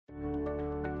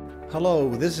Hello,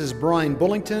 this is Brian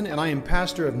Bullington, and I am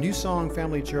pastor of New Song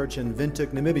Family Church in Windhoek,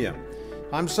 Namibia.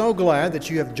 I'm so glad that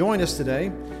you have joined us today,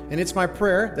 and it's my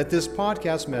prayer that this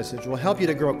podcast message will help you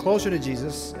to grow closer to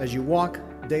Jesus as you walk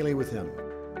daily with Him.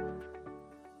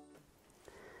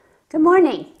 Good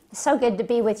morning. It's so good to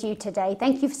be with you today.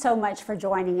 Thank you so much for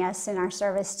joining us in our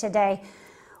service today.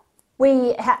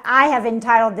 I have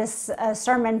entitled this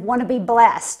sermon, Want to Be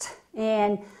Blessed,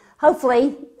 and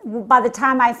hopefully by the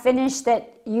time I finish that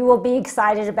you will be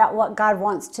excited about what God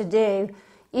wants to do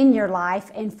in your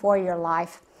life and for your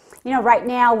life. You know, right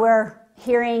now we're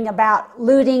hearing about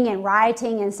looting and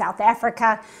rioting in South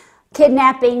Africa,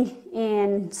 kidnapping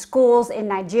in schools in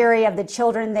Nigeria of the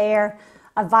children there,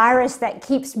 a virus that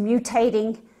keeps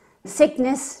mutating,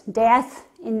 sickness, death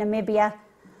in Namibia.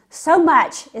 So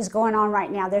much is going on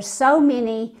right now. There's so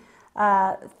many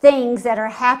things that are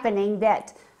happening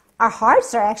that our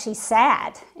hearts are actually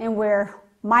sad, and we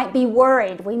might be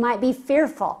worried, we might be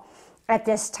fearful at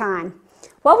this time.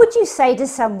 What would you say to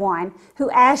someone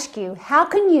who asks you, how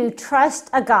can you trust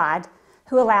a God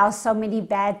who allows so many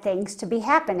bad things to be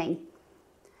happening?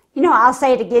 You know, I'll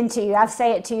say it again to you. I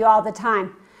say it to you all the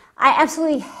time. I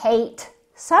absolutely hate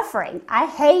suffering. I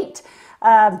hate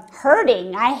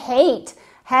hurting. I hate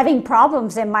having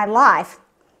problems in my life.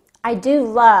 I do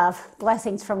love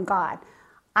blessings from God.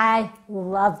 I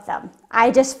love them.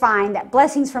 I just find that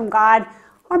blessings from God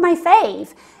are my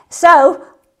fave. So,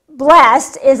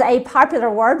 blessed is a popular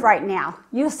word right now.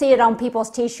 You'll see it on people's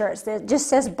t-shirts that just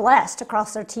says blessed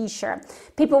across their t-shirt.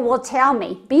 People will tell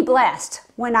me, be blessed,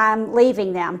 when I'm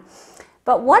leaving them.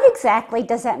 But what exactly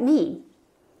does that mean?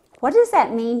 What does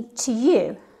that mean to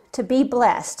you, to be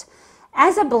blessed?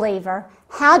 As a believer,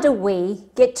 how do we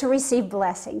get to receive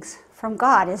blessings from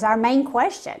God is our main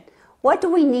question. What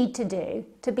do we need to do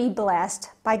to be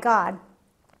blessed by God?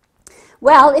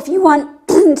 Well, if you want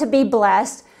to be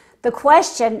blessed, the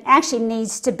question actually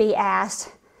needs to be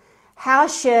asked, how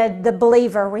should the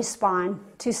believer respond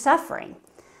to suffering?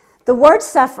 The word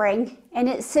suffering and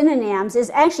its synonyms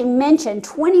is actually mentioned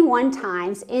 21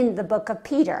 times in the book of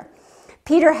Peter.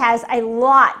 Peter has a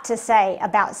lot to say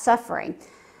about suffering.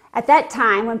 At that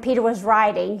time, when Peter was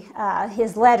writing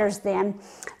his letters then,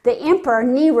 the Emperor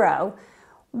Nero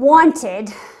wanted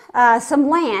some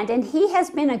land, and he has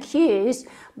been accused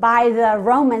by the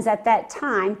Romans at that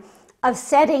time of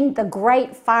setting the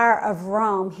great fire of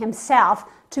Rome himself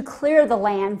to clear the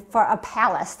land for a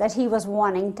palace that he was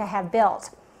wanting to have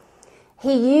built.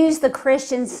 He used the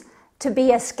Christians to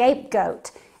be a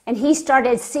scapegoat, and he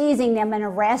started seizing them and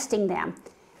arresting them.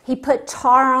 He put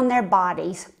tar on their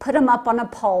bodies, put them up on a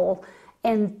pole,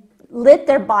 and lit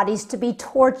their bodies to be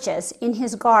torches in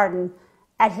his garden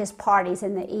at his parties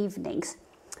in the evenings.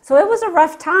 So it was a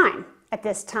rough time at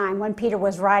this time when Peter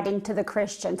was writing to the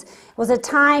Christians. It was a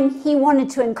time he wanted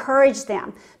to encourage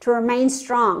them to remain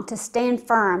strong, to stand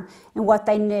firm in what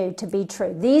they knew to be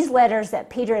true. These letters that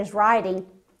Peter is writing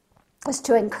was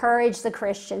to encourage the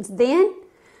Christians then,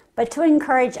 but to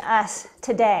encourage us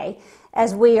today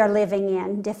as we are living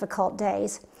in difficult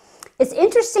days. It's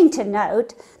interesting to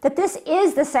note that this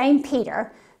is the same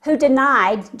Peter who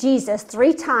denied Jesus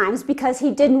 3 times because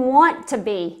he didn't want to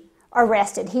be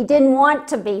arrested. He didn't want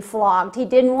to be flogged. He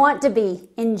didn't want to be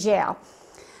in jail.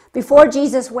 Before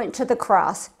Jesus went to the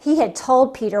cross, he had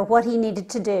told Peter what he needed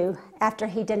to do after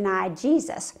he denied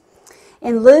Jesus.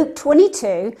 In Luke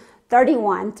 22,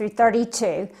 31 through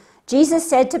 32, Jesus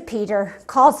said to Peter,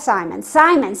 called Simon,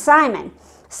 Simon, Simon,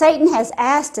 Satan has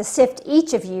asked to sift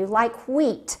each of you like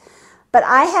wheat, but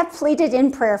I have pleaded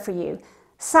in prayer for you,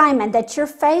 Simon, that your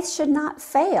faith should not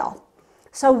fail.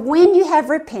 So when you have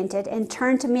repented and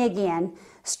turned to me again,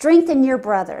 strengthen your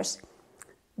brothers.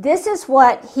 This is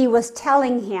what he was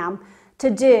telling him to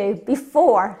do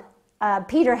before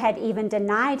Peter had even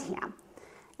denied him.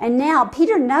 And now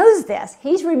Peter knows this.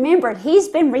 He's remembered. He's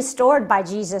been restored by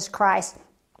Jesus Christ.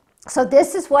 So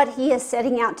this is what he is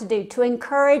setting out to do, to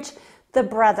encourage the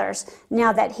brothers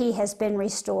now that he has been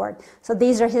restored. So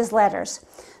these are his letters.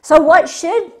 So what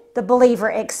should the believer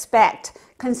expect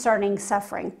concerning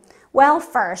suffering? Well,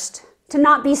 first, to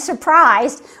not be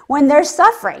surprised when there's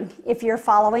suffering if you're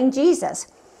following Jesus.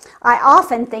 I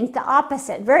often think the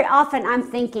opposite. Very often I'm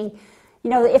thinking, you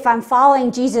know, if I'm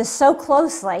following Jesus so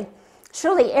closely,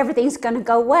 surely everything's going to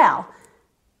go well.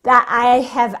 That I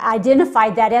have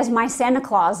identified that as my Santa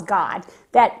Claus God,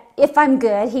 that if I'm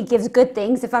good, he gives good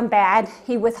things. If I'm bad,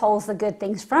 he withholds the good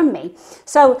things from me.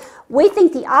 So we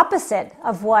think the opposite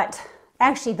of what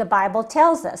actually the Bible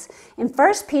tells us. In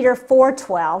 1 Peter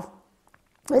 4:12,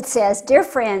 it says, Dear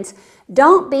friends,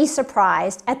 don't be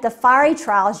surprised at the fiery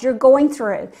trials you're going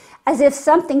through, as if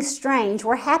something strange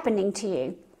were happening to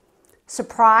you.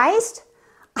 Surprised?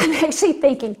 I'm actually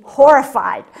thinking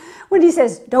horrified when he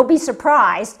says, don't be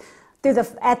surprised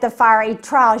at the fiery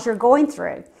trials you're going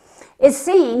through. It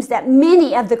seems that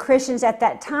many of the Christians at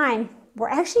that time were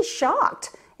actually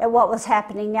shocked at what was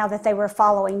happening now that they were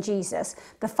following Jesus.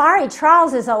 The fiery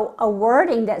trials is a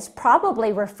wording that's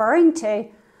probably referring to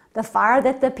the fire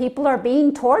that the people are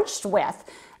being torched with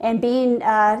and being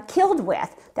killed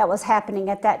with that was happening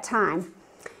at that time.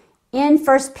 In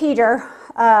 1 Peter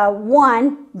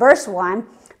 1, verse 1,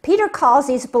 Peter calls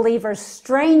these believers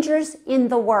strangers in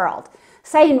the world,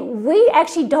 saying we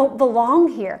actually don't belong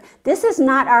here. This is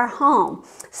not our home.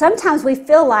 Sometimes we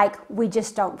feel like we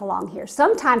just don't belong here.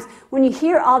 Sometimes when you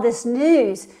hear all this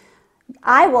news,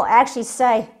 I will actually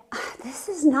say, this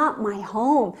is not my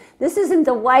home. This isn't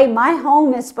the way my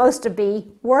home is supposed to be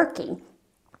working.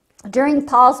 During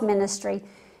Paul's ministry,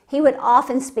 he would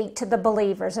often speak to the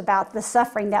believers about the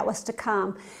suffering that was to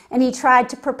come, and he tried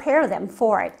to prepare them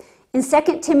for it. In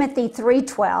 2 Timothy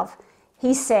 3:12,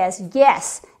 he says,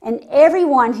 yes, and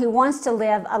everyone who wants to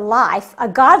live a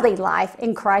godly life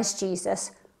in Christ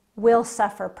Jesus will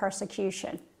suffer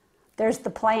persecution. There's the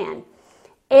plan.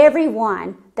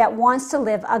 Everyone that wants to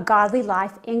live a godly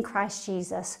life in Christ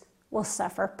Jesus will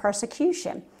suffer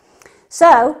persecution.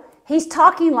 So he's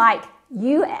talking like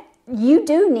you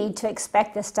do need to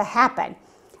expect this to happen.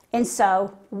 And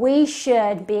so we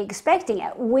should be expecting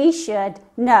it. We should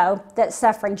know that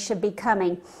suffering should be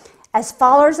coming. As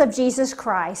followers of Jesus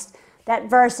Christ, that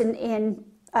verse in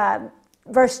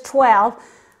verse 12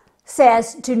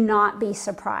 says, do not be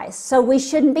surprised. So we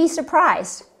shouldn't be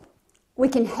surprised. We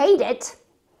can hate it,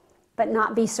 but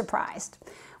not be surprised.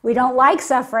 We don't like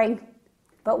suffering,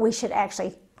 but we should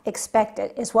actually expect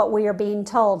it, is what we are being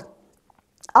told.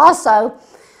 Also,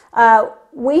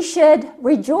 we should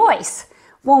rejoice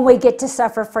when we get to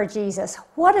suffer for Jesus.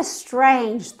 What a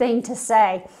strange thing to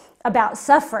say about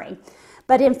suffering.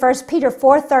 But in 1 Peter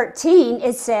 4:13,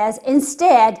 it says,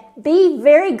 instead, be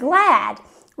very glad,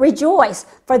 rejoice,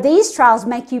 for these trials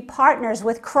make you partners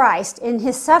with Christ in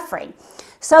his suffering,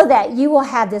 so that you will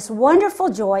have this wonderful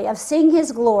joy of seeing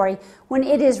his glory when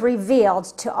it is revealed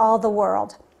to all the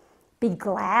world. Be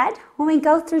glad when we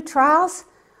go through trials?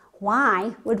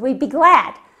 Why would we be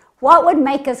glad? What would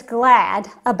make us glad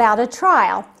about a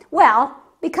trial? Well,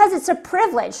 because it's a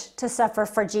privilege to suffer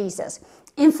for Jesus.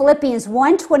 In Philippians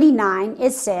 1:29,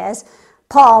 it says,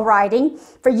 Paul writing,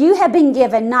 for you have been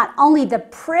given not only the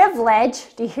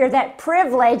privilege, do you hear that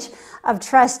privilege of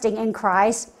trusting in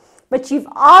Christ, but you've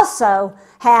also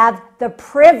have the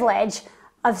privilege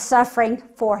of suffering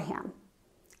for him.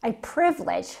 A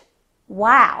privilege.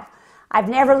 Wow. I've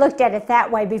never looked at it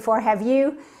that way before, have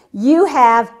you? You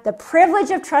have the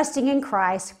privilege of trusting in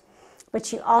Christ,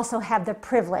 but you also have the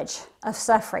privilege of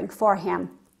suffering for him.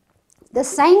 The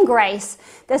same grace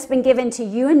that's been given to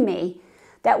you and me,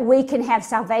 that we can have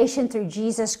salvation through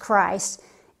Jesus Christ,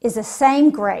 is the same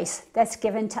grace that's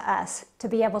given to us to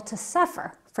be able to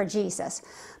suffer for Jesus.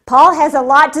 Paul has a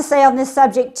lot to say on this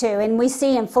subject too, and we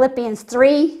see in Philippians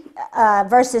 3,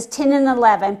 verses 10 and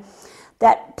 11,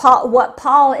 that what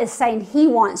Paul is saying he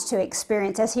wants to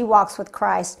experience as he walks with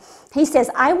Christ. He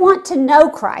says, I want to know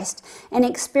Christ and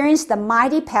experience the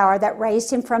mighty power that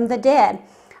raised him from the dead.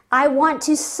 I want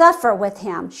to suffer with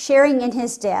him, sharing in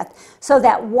his death, so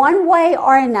that one way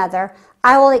or another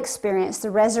I will experience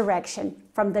the resurrection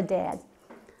from the dead.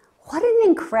 What an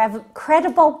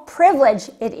incredible privilege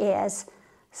it is,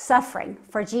 suffering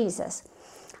for Jesus.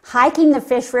 Hiking the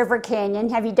Fish River Canyon,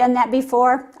 have you done that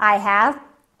before? I have.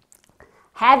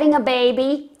 Having a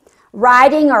baby,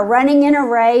 riding or running in a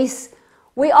race.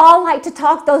 We all like to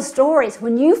talk those stories.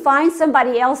 When you find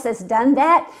somebody else that's done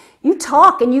that, you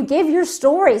talk and you give your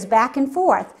stories back and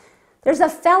forth. There's a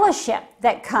fellowship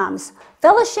that comes,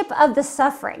 fellowship of the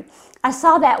suffering. I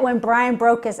saw that when Brian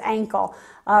broke his ankle,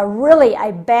 really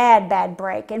a bad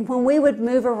break. And when we would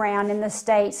move around in the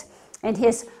States and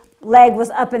his leg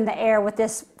was up in the air with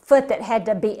this foot that had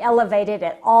to be elevated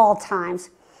at all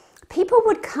times, people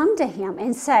would come to him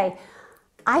and say,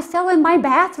 I fell in my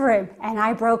bathroom and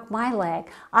I broke my leg.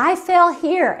 I fell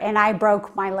here and I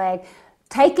broke my leg.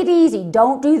 Take it easy.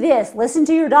 Don't do this. Listen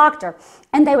to your doctor.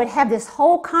 And they would have this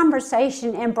whole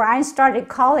conversation, and Brian started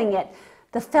calling it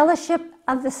the fellowship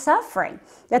of the suffering,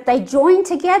 that they joined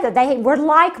together. They were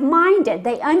like-minded.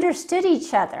 They understood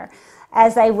each other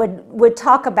as they would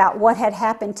talk about what had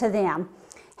happened to them.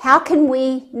 How can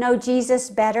we know Jesus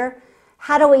better?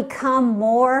 How do we come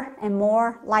more and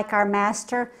more like our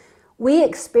Master? We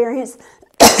experience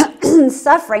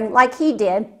suffering like he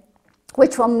did,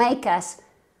 which will make us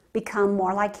become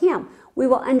more like him. We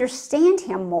will understand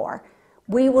him more.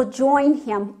 We will join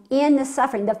him in the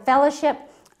suffering, the fellowship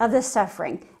of the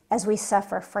suffering as we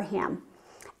suffer for him.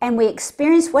 And we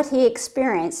experience what he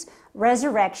experienced,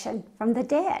 resurrection from the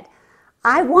dead.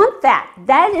 I want that.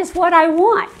 That is what I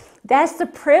want. That's the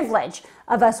privilege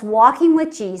of us walking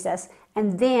with Jesus,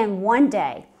 and then one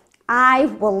day I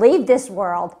will leave this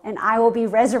world and I will be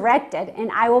resurrected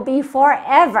and I will be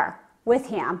forever with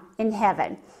him in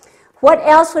heaven. What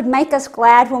else would make us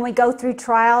glad when we go through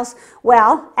trials?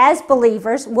 Well, as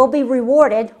believers, we'll be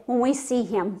rewarded when we see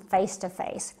him face to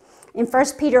face. In 1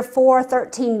 Peter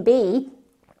 4:13b,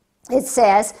 it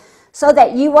says, so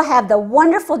that you will have the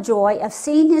wonderful joy of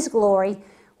seeing his glory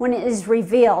when it is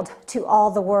revealed to all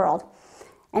the world.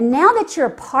 And now that you're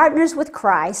partners with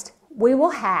Christ, we will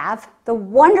have the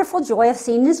wonderful joy of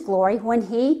seeing his glory when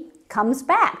he comes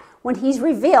back, when he's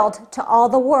revealed to all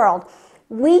the world.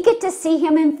 We get to see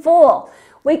him in full.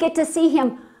 We get to see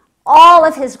him, all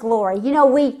of his glory. You know,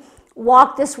 we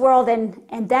walk this world,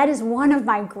 and that is one of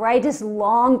my greatest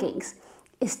longings,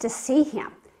 is to see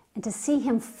him and to see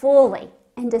him fully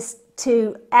and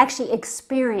to actually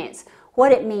experience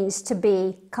what it means to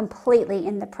be completely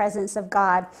in the presence of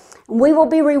God. And we will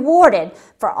be rewarded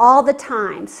for all the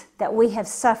times that we have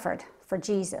suffered for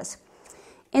Jesus.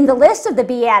 In the list of the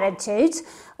Beatitudes,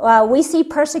 we see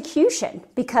persecution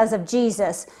because of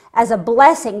Jesus as a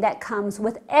blessing that comes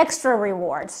with extra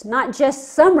rewards, not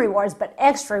just some rewards, but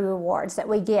extra rewards that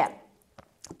we get.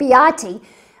 Beati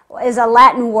is a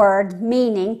Latin word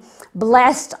meaning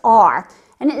blessed are,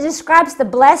 and it describes the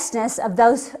blessedness of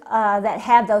those that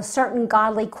have those certain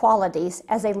godly qualities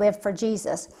as they live for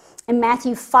Jesus. In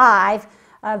Matthew 5,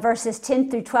 verses 10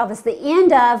 through 12 is the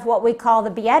end of what we call the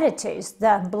Beatitudes,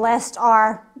 the blessed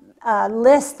are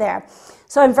list there.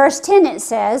 So in verse 10 it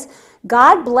says,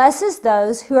 God blesses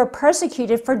those who are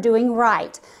persecuted for doing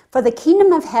right, for the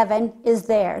kingdom of heaven is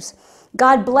theirs.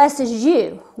 God blesses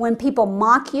you when people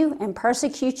mock you and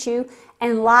persecute you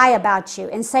and lie about you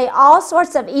and say all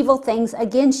sorts of evil things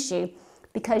against you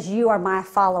because you are my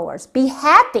followers. Be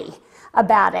happy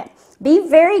about it. Be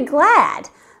very glad,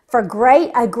 for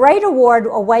a great award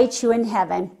awaits you in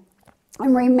heaven.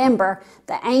 And remember,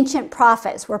 the ancient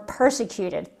prophets were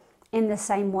persecuted in the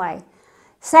same way,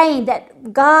 saying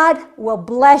that God will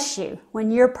bless you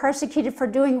when you're persecuted for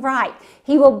doing right.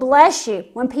 He will bless you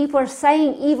when people are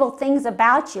saying evil things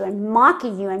about you and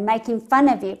mocking you and making fun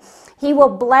of you. He will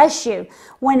bless you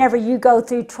whenever you go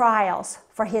through trials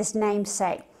for his name's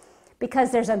sake,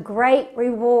 because there's a great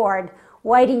reward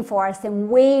waiting for us, and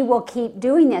we will keep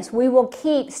doing this. We will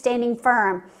keep standing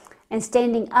firm and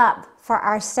standing up for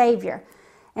our Savior.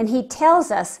 And he tells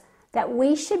us that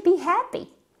we should be happy.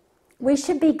 We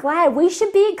should be glad. We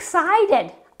should be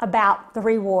excited about the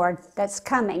reward that's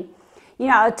coming. You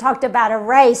know, I talked about a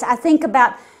race. I think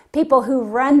about people who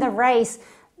run the race.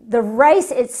 The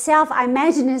race itself, I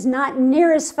imagine, is not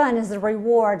near as fun as the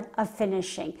reward of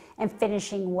finishing and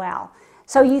finishing well.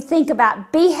 So you think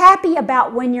about, be happy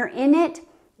about when you're in it,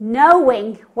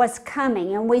 knowing what's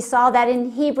coming. And we saw that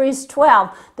in Hebrews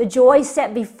 12. The joy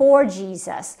set before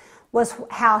Jesus was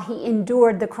how he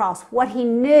endured the cross. What he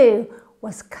knew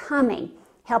was coming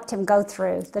helped him go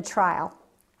through the trial.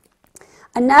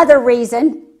 Another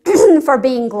reason for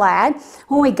being glad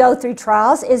when we go through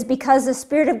trials is because the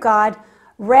Spirit of God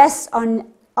rests on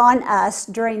us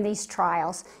during these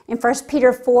trials. In 1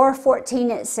 Peter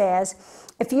 4:14 it says,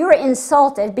 if you are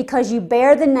insulted because you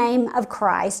bear the name of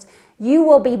Christ, you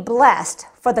will be blessed,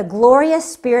 for the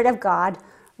glorious Spirit of God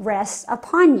rests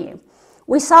upon you.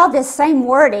 We saw this same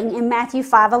wording in Matthew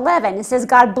 5:11. It says,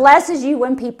 God blesses you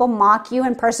when people mock you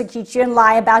and persecute you and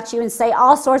lie about you and say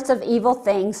all sorts of evil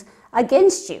things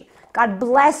against you. God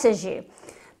blesses you.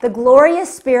 The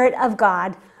glorious Spirit of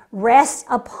God rests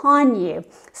upon you,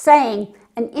 saying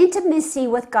an intimacy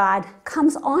with God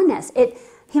comes on us.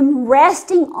 Him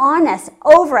resting on us,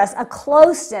 over us, a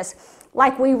closeness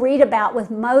like we read about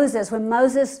with Moses. When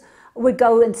Moses would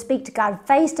go and speak to God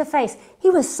face to face, he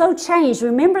was so changed.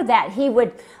 Remember that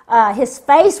his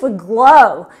face would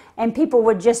glow, and people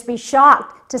would just be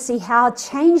shocked to see how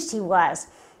changed he was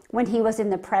when he was in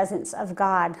the presence of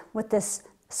God with this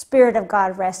Spirit of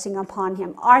God resting upon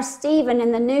him. Or Stephen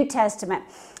in the New Testament,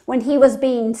 when he was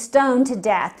being stoned to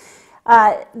death,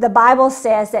 the Bible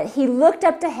says that he looked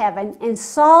up to heaven and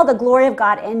saw the glory of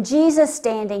God and Jesus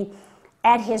standing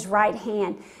at his right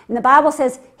hand. And the Bible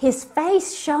says his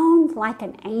face shone like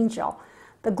an angel.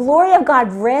 The glory of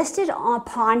God rested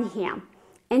upon him,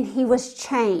 and he was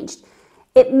changed.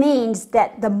 It means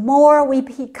that the more we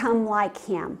become like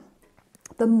him,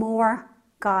 the more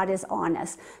God is on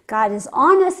us. God is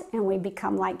on us, and we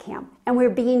become like him. And we're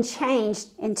being changed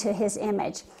into his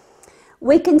image.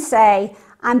 We can say,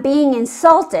 I'm being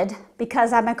insulted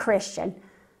because I'm a Christian,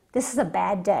 this is a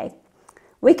bad day.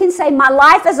 We can say, my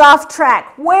life is off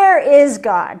track. Where is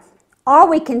God? Or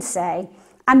we can say,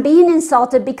 I'm being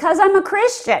insulted because I'm a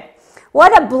Christian.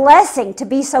 What a blessing to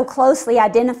be so closely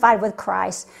identified with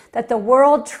Christ that the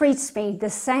world treats me the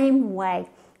same way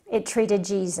it treated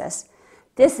Jesus.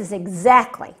 This is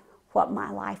exactly what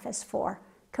my life is for.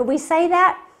 Could we say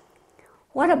that?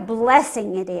 What a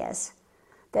blessing it is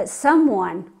that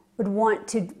someone would want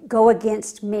to go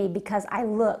against me because I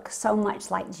look so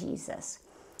much like Jesus.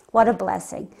 What a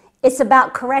blessing. It's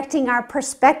about correcting our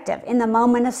perspective in the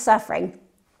moment of suffering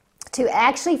to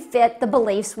actually fit the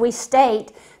beliefs we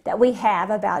state that we have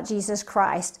about Jesus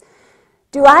Christ.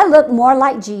 Do I look more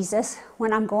like Jesus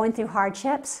when I'm going through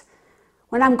hardships?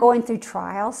 When I'm going through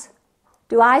trials?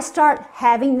 Do I start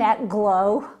having that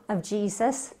glow of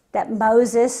Jesus that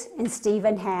Moses and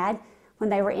Stephen had when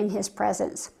they were in his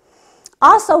presence?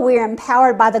 Also, we are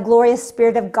empowered by the glorious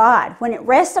Spirit of God when it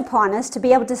rests upon us to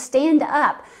be able to stand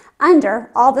up under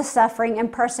all the suffering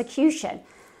and persecution.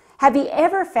 Have you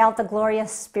ever felt the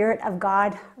glorious Spirit of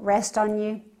God rest on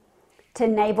you to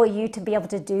enable you to be able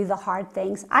to do the hard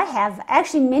things? I have,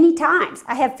 actually many times.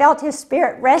 I have felt His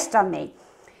Spirit rest on me.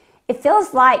 It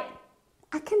feels like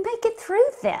I can make it through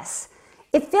this.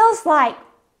 It feels like,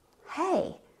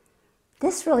 hey,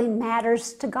 this really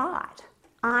matters to God.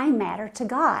 I matter to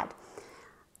God.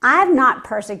 I'm not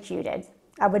persecuted.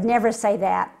 I would never say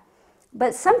that.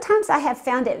 But sometimes I have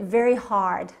found it very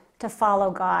hard to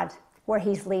follow God where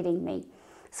He's leading me.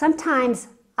 Sometimes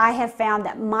I have found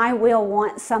that my will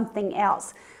wants something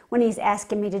else when He's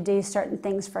asking me to do certain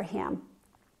things for Him.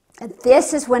 And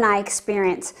this is when I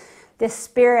experience the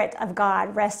Spirit of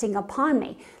God resting upon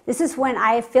me. This is when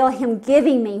I feel Him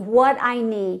giving me what I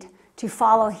need to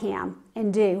follow Him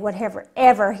and do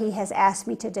whatever He has asked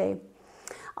me to do.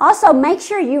 Also, make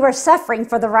sure you are suffering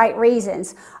for the right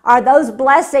reasons. Are those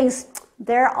blessings,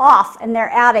 they're off and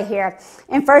they're out of here.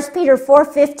 In 1 Peter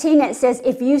 4:15 it says,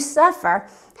 if you suffer,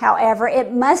 however,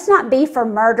 it must not be for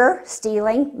murder,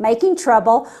 stealing, making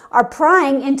trouble, or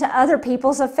prying into other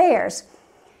people's affairs.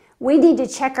 We need to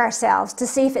check ourselves to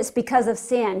see if it's because of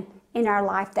sin in our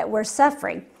life that we're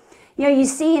suffering. You know, you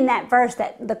see in that verse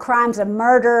that the crimes of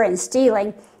murder and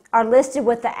stealing are listed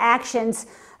with the actions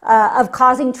of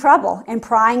causing trouble and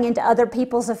prying into other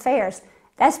people's affairs.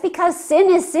 That's because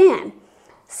sin is sin.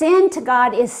 Sin to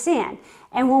God is sin.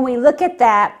 And when we look at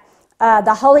that,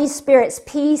 the Holy Spirit's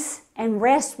peace and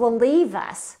rest will leave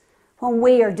us when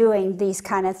we are doing these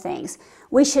kind of things.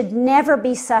 We should never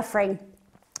be suffering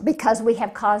because we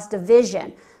have caused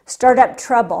division, stirred up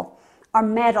trouble, or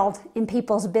meddled in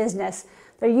people's business.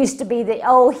 There used to be the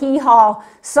old hee-haw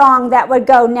song that would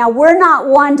go, now we're not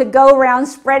one to go around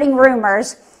spreading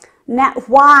rumors.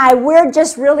 Why? We're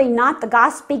just really not the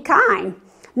gossipy kind.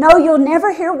 No, you'll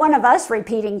never hear one of us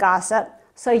repeating gossip,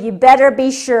 so you better be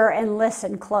sure and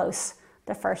listen close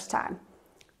the first time.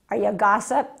 Are you a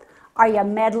gossip? Are you a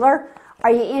meddler?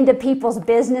 Are you into people's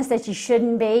business that you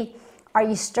shouldn't be? Are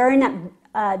you stirring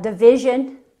up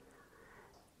division?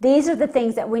 These are the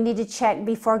things that we need to check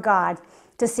before God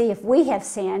to see if we have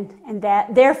sinned, and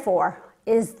that therefore,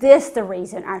 is this the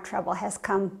reason our trouble has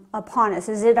come upon us?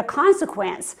 Is it a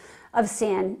consequence of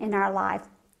sin in our life?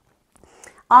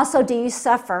 Also, do you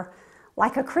suffer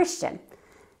like a Christian?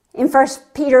 In 1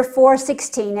 Peter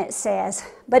 4:16 it says,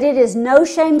 but it is no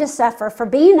shame to suffer for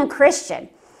being a Christian.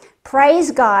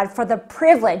 Praise God for the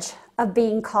privilege of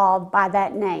being called by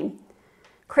that name.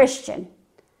 Christian.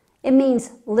 It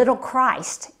means little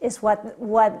Christ is what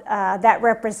that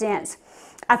represents.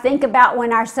 I think about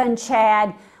when our son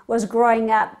Chad was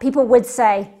growing up, people would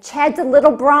say, Chad's a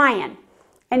little Brian.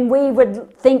 And we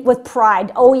would think with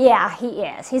pride, oh yeah, he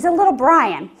is. He's a little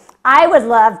Brian. I would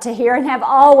love to hear and have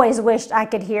always wished I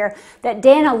could hear that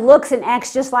Dana looks and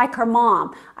acts just like her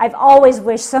mom. I've always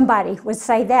wished somebody would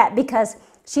say that because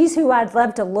she's who I'd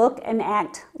love to look and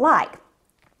act like.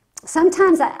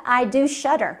 Sometimes I do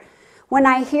shudder when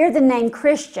I hear the name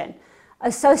Christian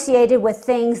associated with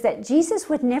things that Jesus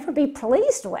would never be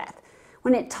pleased with.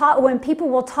 When people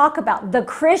will talk about the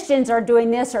Christians are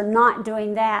doing this or not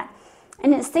doing that,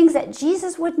 and it's things that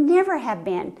Jesus would never have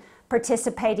been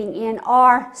participating in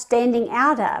or standing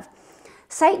out of.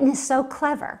 Satan is so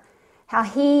clever, how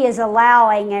he is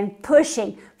allowing and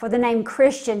pushing for the name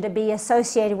Christian to be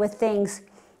associated with things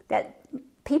that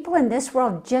people in this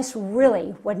world just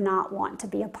really would not want to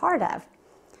be a part of.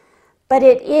 But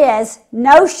it is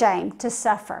no shame to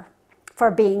suffer for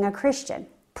being a Christian.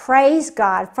 Praise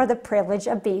God for the privilege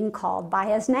of being called by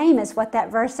His name is what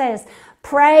that verse says.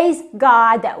 Praise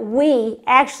God that we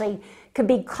actually could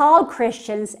be called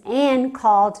Christians and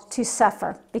called to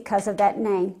suffer because of that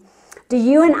name. Do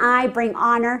you and I bring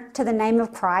honor to the name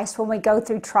of Christ when we go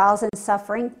through trials and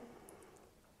suffering?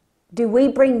 Do we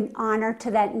bring honor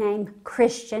to that name,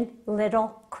 Christian,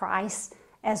 little Christ,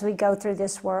 as we go through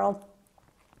this world?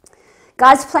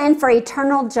 God's plan for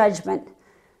eternal judgment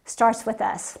starts with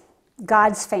us,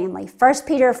 God's family. 1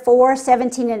 Peter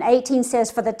 4:17 and 18 says,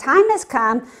 "For the time has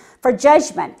come for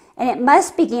judgment, and it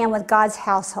must begin with God's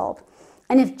household.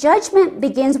 And if judgment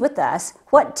begins with us,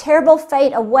 what terrible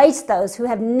fate awaits those who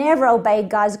have never obeyed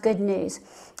God's good news?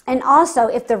 And also,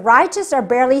 if the righteous are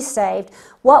barely saved,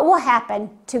 what will happen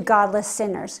to godless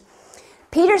sinners?"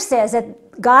 Peter says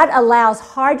that God allows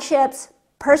hardships,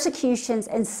 persecutions,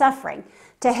 and suffering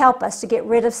to help us to get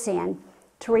rid of sin,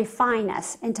 to refine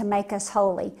us, and to make us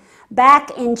holy.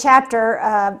 Back in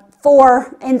chapter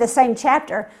 4, in the same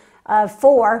chapter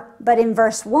 4, but in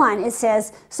verse 1, it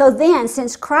says, "So then,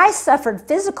 since Christ suffered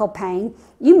physical pain,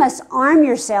 you must arm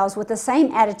yourselves with the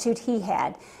same attitude he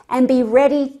had, and be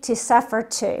ready to suffer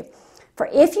too. For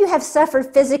if you have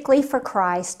suffered physically for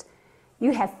Christ,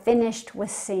 you have finished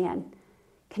with sin."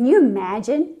 Can you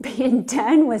imagine being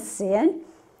done with sin?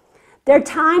 There are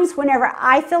times whenever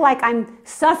I feel like I'm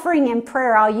suffering in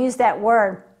prayer, I'll use that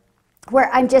word, where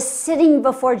I'm just sitting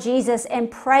before Jesus and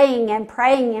praying and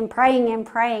praying and praying and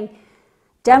praying.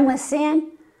 Done with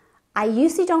sin, I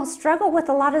usually don't struggle with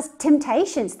a lot of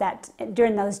temptations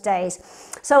during those days.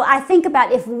 So I think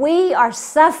about if we are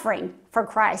suffering for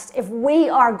Christ, if we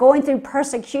are going through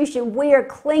persecution, we are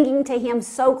clinging to him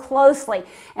so closely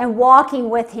and walking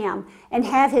with him and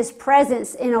have his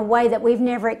presence in a way that we've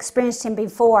never experienced him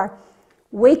before,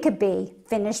 we could be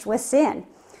finished with sin.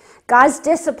 God's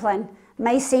discipline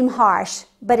may seem harsh,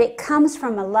 but it comes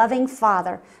from a loving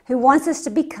Father who wants us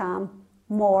to become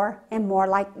more and more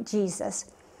like Jesus.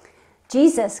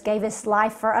 Jesus gave his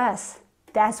life for us.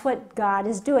 That's what God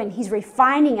is doing. He's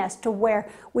refining us to where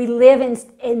we live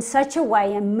in such a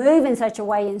way and move in such a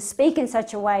way and speak in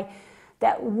such a way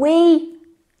that we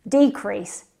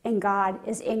decrease and God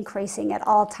is increasing at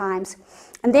all times.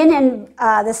 And then in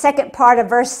the second part of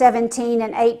verse 17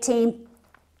 and 18,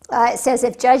 it says,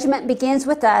 "If judgment begins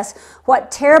with us, what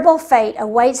terrible fate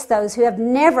awaits those who have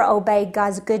never obeyed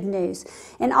God's good news?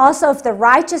 And also, if the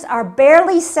righteous are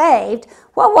barely saved,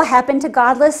 what will happen to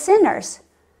godless sinners?"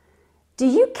 Do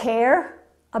you care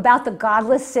about the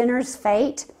godless sinner's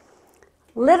fate?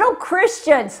 Little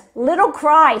Christians, little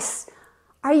Christ,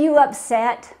 are you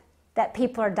upset that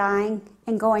people are dying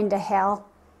and going to hell?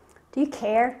 Do you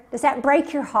care? Does that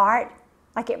break your heart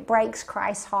like it breaks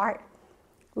Christ's heart?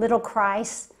 Little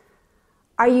Christ,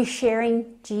 are you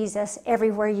sharing Jesus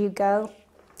everywhere you go?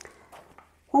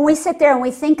 When we sit there and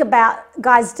we think about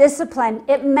God's discipline,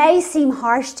 it may seem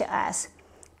harsh to us,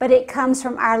 but it comes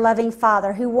from our loving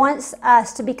Father who wants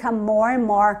us to become more and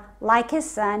more like his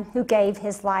Son who gave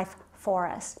his life for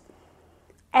us.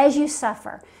 As you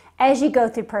suffer, as you go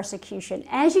through persecution,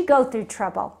 as you go through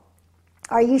trouble,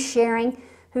 are you sharing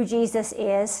who Jesus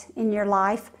is in your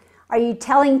life? Are you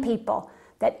telling people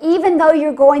that even though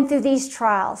you're going through these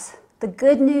trials, the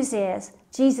good news is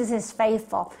Jesus is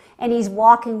faithful and he's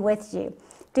walking with you?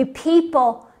 Do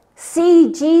people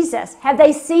see Jesus? Have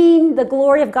they seen the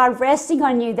glory of God resting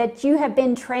on you, that you have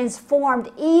been transformed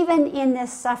even in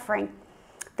this suffering?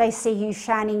 They see you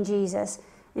shining Jesus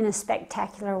in a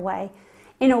spectacular way,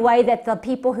 in a way that the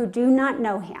people who do not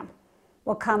know him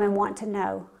will come and want to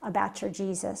know about your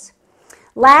Jesus.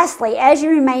 Lastly, as you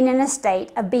remain in a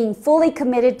state of being fully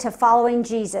committed to following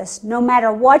Jesus, no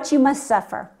matter what you must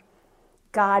suffer,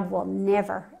 God will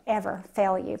never, ever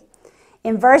fail you.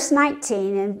 In verse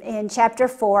 19 in chapter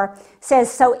 4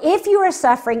 says, "So if you are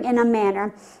suffering in a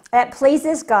manner that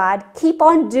pleases God, keep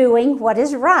on doing what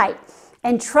is right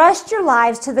and trust your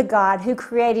lives to the God who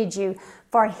created you,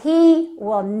 for he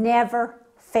will never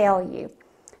fail you."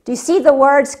 Do you see the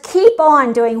words? Keep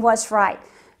on doing what's right.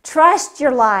 Trust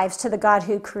your lives to the God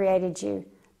who created you,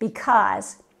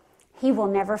 because he will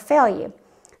never fail you.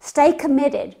 Stay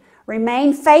committed.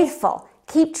 Remain faithful.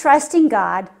 Keep trusting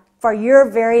God for your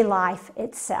very life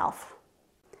itself.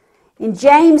 In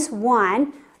James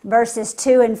 1, verses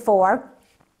 2 and 4,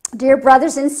 "Dear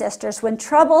brothers and sisters, when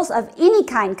troubles of any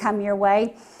kind come your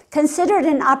way, consider it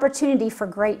an opportunity for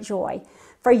great joy.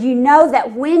 For you know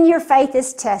that when your faith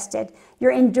is tested,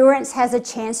 your endurance has a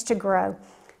chance to grow.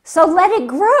 So let it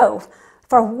grow.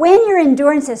 For when your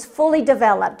endurance is fully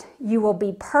developed, you will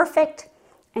be perfect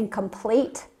and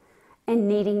complete and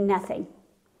needing nothing."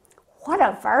 What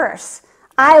a verse.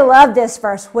 I love this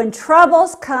verse. When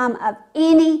troubles come of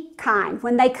any kind,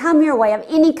 when they come your way of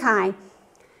any kind,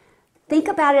 think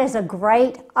about it as a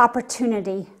great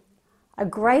opportunity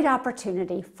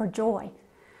for joy.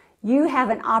 You have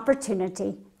an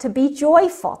opportunity to be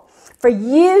joyful. For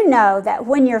you know that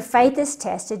when your faith is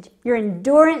tested, your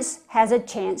endurance has a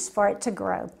chance for it to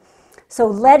grow. So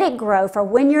let it grow, for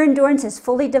when your endurance is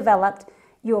fully developed,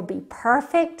 you will be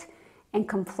perfect and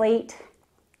complete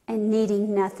and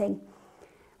needing nothing.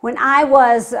 When I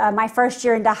was my first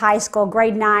year into high school,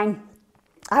 grade 9,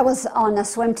 I was on the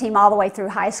swim team all the way through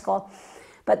high school.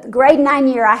 But the grade 9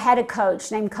 year, I had a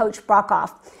coach named Coach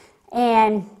Brockhoff.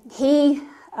 And he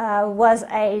was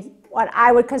what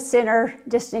I would consider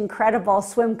just an incredible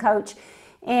swim coach.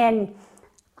 And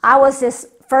I was this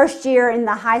first year in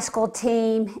the high school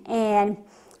team, and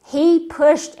he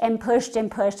pushed and pushed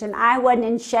and pushed, and I wasn't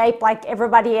in shape like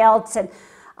everybody else. And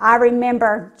I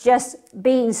remember just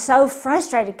being so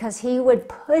frustrated because he would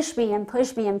push me and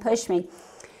push me and push me.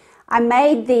 I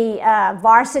made the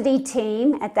varsity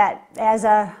team as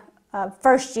a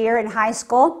first year in high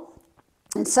school.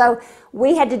 And so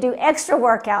we had to do extra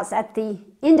workouts at the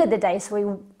end of the day. So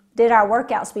we did our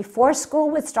workouts before school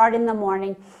would start in the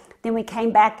morning. Then we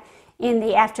came back in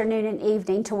the afternoon and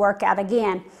evening to work out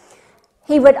again.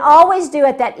 He would always do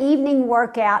at that evening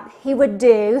workout, he would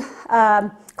do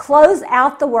close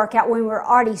out the workout when we were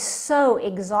already so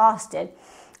exhausted.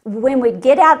 When we'd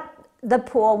get out the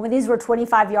pool, when these were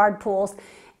 25-yard pools,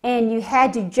 and you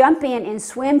had to jump in and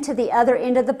swim to the other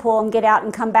end of the pool and get out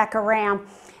and come back around.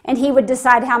 And he would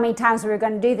decide how many times we were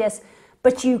going to do this.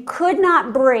 But you could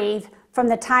not breathe from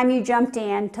the time you jumped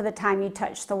in to the time you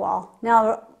touched the wall.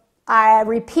 Now, I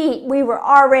repeat, we were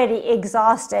already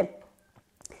exhausted.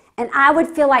 And I would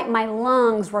feel like my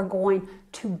lungs were going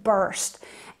to burst.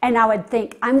 And I would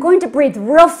think, I'm going to breathe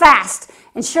real fast.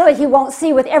 And surely he won't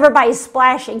see with everybody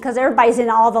splashing, because everybody's in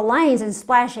all the lanes and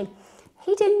splashing.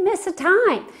 He didn't miss a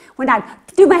time. When I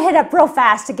do my head up real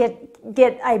fast to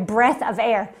get a breath of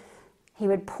air, he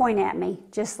would point at me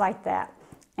just like that.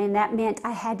 And that meant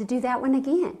I had to do that one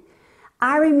again.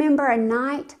 I remember a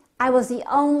night I was the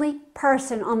only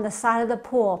person on the side of the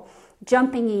pool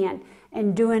jumping in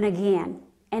and doing again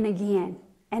and again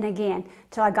and again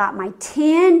till I got my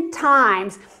 10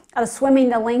 times of swimming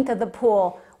the length of the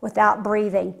pool without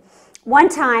breathing. One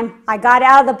time I got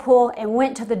out of the pool and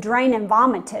went to the drain and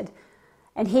vomited.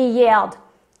 And he yelled,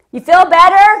 "You feel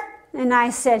better?" And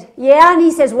I said, "Yeah." And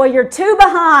he says, "Well, you're 2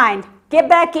 behind. Get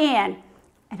back in."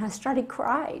 And I started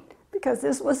crying because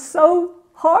this was so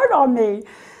hard on me.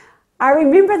 I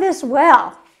remember this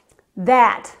well,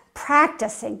 that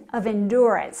practicing of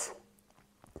endurance.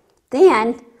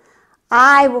 Then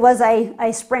I was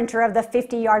a sprinter of the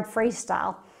 50-yard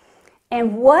freestyle.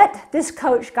 And what this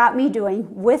coach got me doing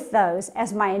with those,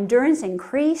 as my endurance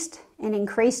increased and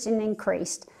increased and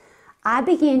increased, I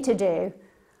began to do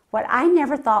what I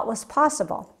never thought was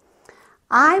possible.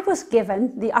 I was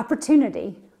given the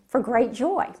opportunity for great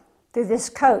joy through this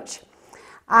coach.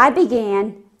 I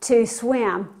began to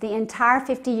swim the entire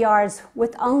 50 yards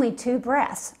with only 2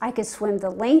 breaths. I could swim the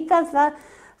length of the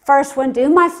first one, do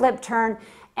my flip turn,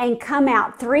 and come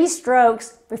out 3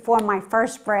 strokes before my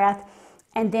first breath,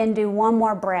 and then do 1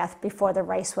 more breath before the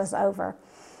race was over.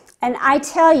 And I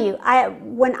tell you,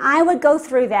 when I would go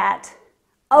through that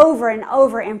over and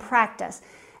over in practice,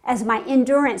 as my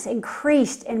endurance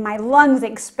increased and my lungs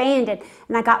expanded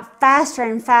and I got faster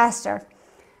and faster,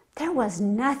 there was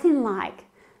nothing like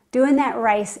doing that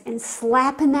race and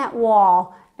slapping that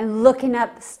wall and looking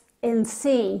up and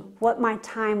seeing what my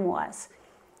time was.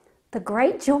 The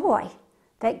great joy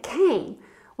that came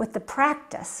with the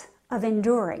practice of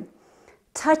enduring.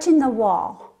 Touching the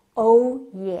wall, oh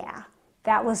yeah,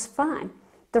 that was fun.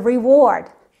 The reward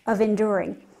of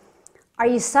enduring. Are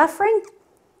you suffering?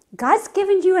 God's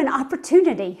given you an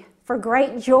opportunity for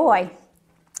great joy.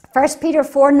 1 Peter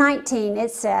 4:19,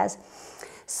 it says,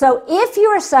 "So if you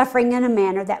are suffering in a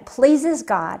manner that pleases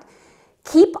God,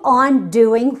 keep on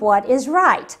doing what is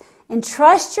right, and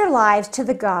trust your lives to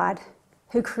the God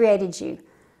who created you,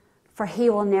 for he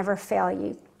will never fail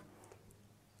you."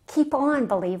 Keep on,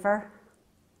 believer.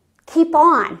 Keep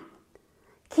on.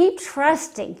 Keep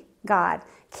trusting God.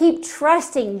 Keep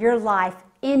trusting your life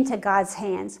into God's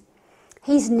hands.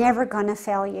 He's never going to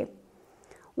fail you.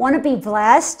 Want to be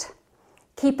blessed?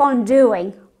 Keep on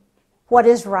doing what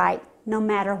is right, no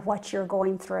matter what you're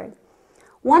going through.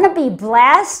 Want to be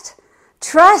blessed?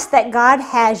 Trust that God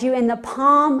has you in the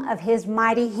palm of his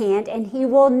mighty hand, and he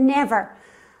will never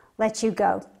let you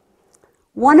go.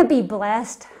 Want to be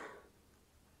blessed?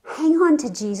 Hang on to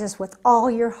Jesus with all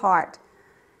your heart.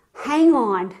 Hang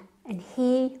on, and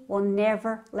he will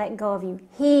never let go of you.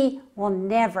 He will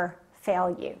never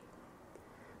fail you.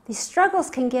 These struggles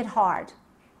can get hard,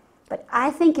 but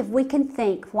I think if we can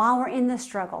think while we're in the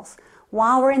struggles,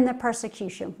 while we're in the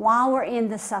persecution, while we're in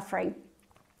the suffering,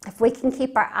 if we can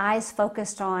keep our eyes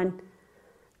focused on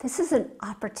this is an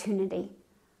opportunity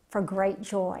for great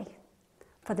joy,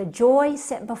 for the joy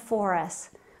set before us,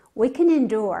 we can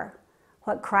endure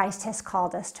what Christ has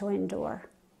called us to endure.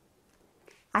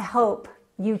 I hope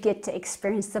you get to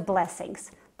experience the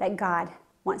blessings that God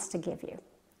wants to give you.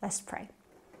 Let's pray.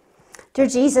 Dear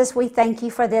Jesus, we thank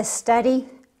you for this study.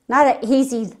 Not an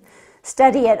easy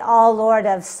study at all, Lord,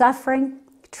 of suffering,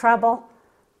 trouble.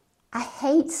 I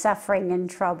hate suffering and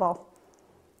trouble.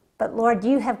 But Lord,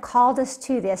 you have called us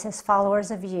to this as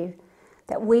followers of you,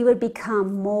 that we would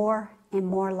become more and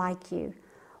more like you.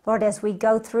 Lord, as we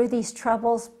go through these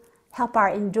troubles, help our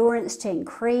endurance to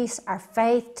increase, our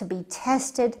faith to be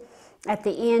tested at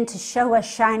the end, to show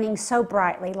us shining so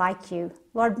brightly like you.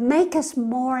 Lord, make us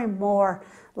more and more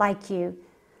like you,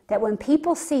 that when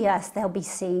people see us, they'll be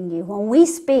seeing you. When we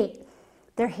speak,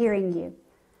 they're hearing you.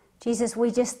 Jesus,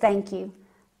 we just thank you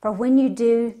for when you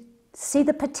do see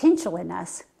the potential in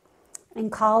us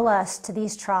and call us to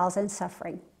these trials and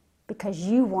suffering, because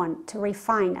you want to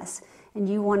refine us and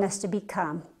you want us to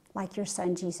become like your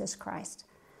Son, Jesus Christ.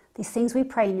 These things we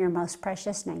pray in your most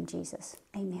precious name, Jesus.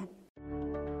 Amen.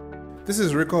 This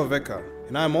is Rico Veka,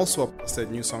 and I am also a pastor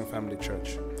at New Song Family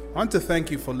Church. I want to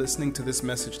thank you for listening to this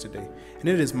message today, and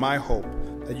it is my hope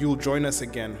that you will join us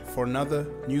again for another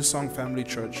New Song Family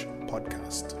Church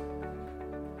podcast.